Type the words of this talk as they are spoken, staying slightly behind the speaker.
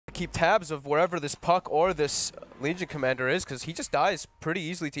keep tabs of wherever this Puck or this Legion Commander is, because he just dies pretty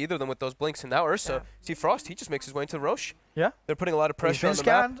easily to either of them with those blinks. And now Ursa, see Frost, he just makes his way into Rosh. Yeah. They're putting a lot of pressure on the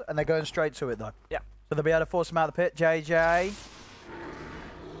scanned, map. and they're going straight to it, though. Yeah. So they'll be able to force him out of the pit. JJ. There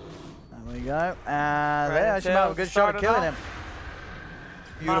we go. And they actually have a good shot at killing him.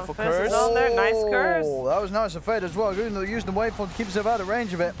 Beautiful curse. On there. Nice curse. Oh, that was nice of Fade as well. Using the waveform to keep himself out of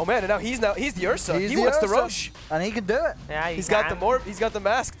range of it. Oh man, and now he's the Ursa. He the wants the Ursa, Rosh. and he can do it. Yeah, He's got the morph. He's got the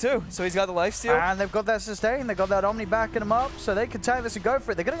mask too. So he's got the lifesteal. And they've got that sustain. They've got that Omni backing them up, so they can take this and go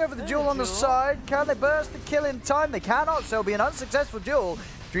for it. They're going to go for the duel on the side. Can they burst the kill in time? They cannot. So it'll be an unsuccessful duel.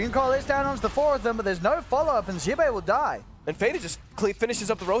 Dream Coil is down onto the 4 of them, but there's no follow-up, and Xibe will die. And Fade just finishes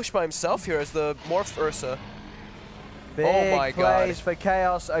up the Rosh by himself here as the morphed Ursa. Big oh my plays God. for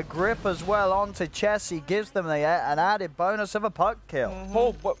Chaos. A grip as well onto Chessie gives them an added bonus of a puck kill.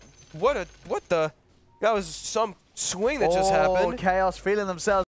 Oh, what the? That was some swing that just happened. Chaos feeling themselves